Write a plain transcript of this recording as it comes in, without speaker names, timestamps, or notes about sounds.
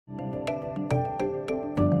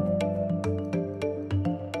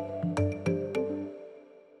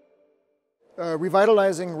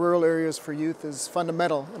Revitalizing rural areas for youth is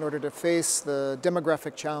fundamental in order to face the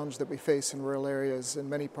demographic challenge that we face in rural areas in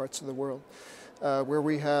many parts of the world, where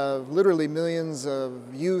we have literally millions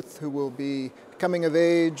of youth who will be coming of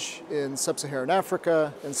age in sub-Saharan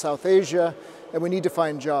Africa, in South Asia, and we need to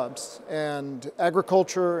find jobs. And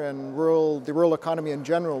agriculture and the rural economy in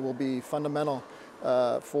general will be fundamental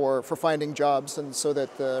for finding jobs, and so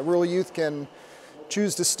that the rural youth can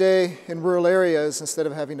choose to stay in rural areas instead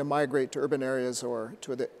of having to migrate to urban areas or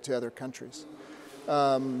to other countries.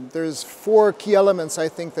 There's 4 key elements I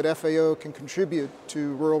think that FAO can contribute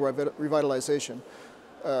to rural revitalization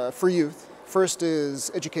for youth. First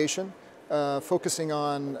is education, focusing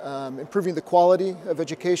on improving the quality of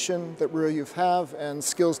education that rural youth have and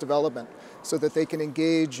skills development so that they can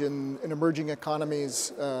engage in emerging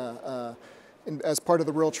economies as part of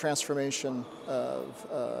the rural transformation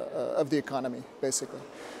of the economy, basically.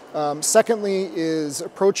 Secondly is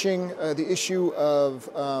approaching the issue of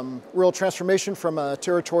rural transformation from a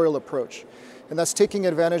territorial approach. And that's taking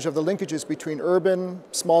advantage of the linkages between urban,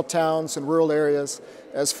 small towns, and rural areas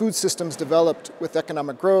as food systems developed with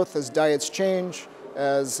economic growth, as diets change,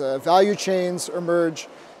 as value chains emerge,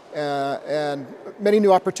 and many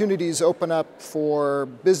new opportunities open up for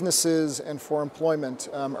businesses and for employment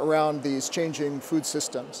around these changing food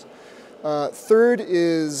systems. Third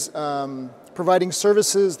is providing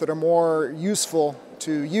services that are more useful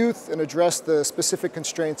to youth and address the specific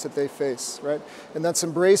constraints that they face, right? And that's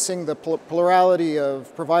embracing the plurality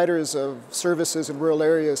of providers of services in rural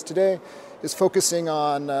areas today, is focusing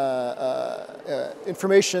on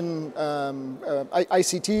information,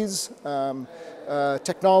 ICTs,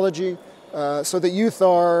 technology, so that youth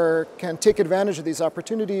can take advantage of these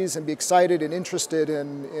opportunities and be excited and interested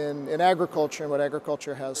in agriculture and what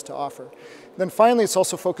agriculture has to offer. Then finally, it's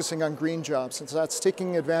also focusing on green jobs, and so that's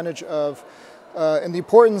taking advantage of and the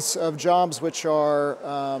importance of jobs which are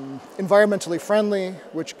environmentally friendly,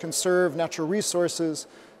 which conserve natural resources,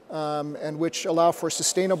 and which allow for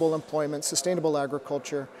sustainable employment, sustainable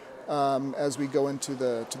agriculture as we go into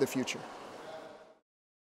the future.